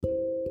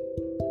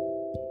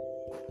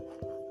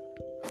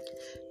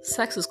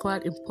Sex is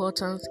quite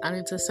important and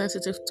it's a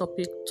sensitive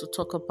topic to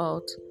talk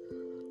about.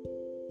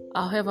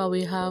 However,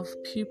 we have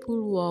people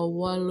who are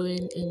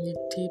wallowing in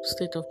a deep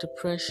state of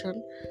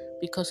depression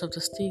because of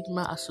the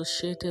stigma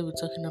associated with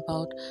talking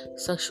about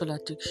sexual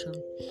addiction.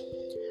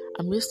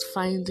 Amidst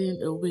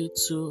finding a way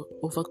to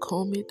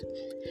overcome it,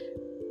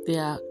 they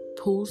are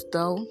pulled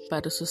down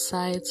by the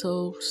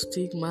societal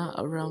stigma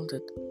around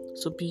it.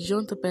 So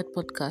Beyond the Bed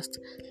podcast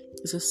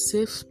is a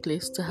safe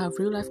place to have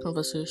real-life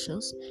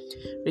conversations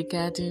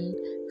regarding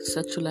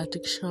sexual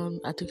addiction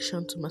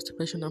to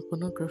masturbation and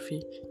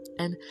pornography,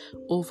 and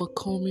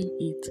overcoming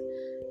it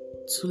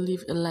to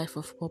live a life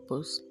of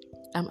purpose.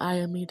 I'm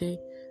Ayamide,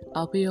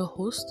 I'll be your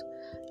host,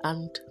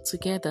 and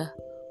together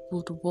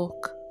we'll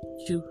walk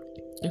you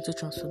into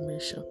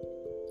transformation.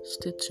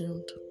 Stay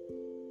tuned.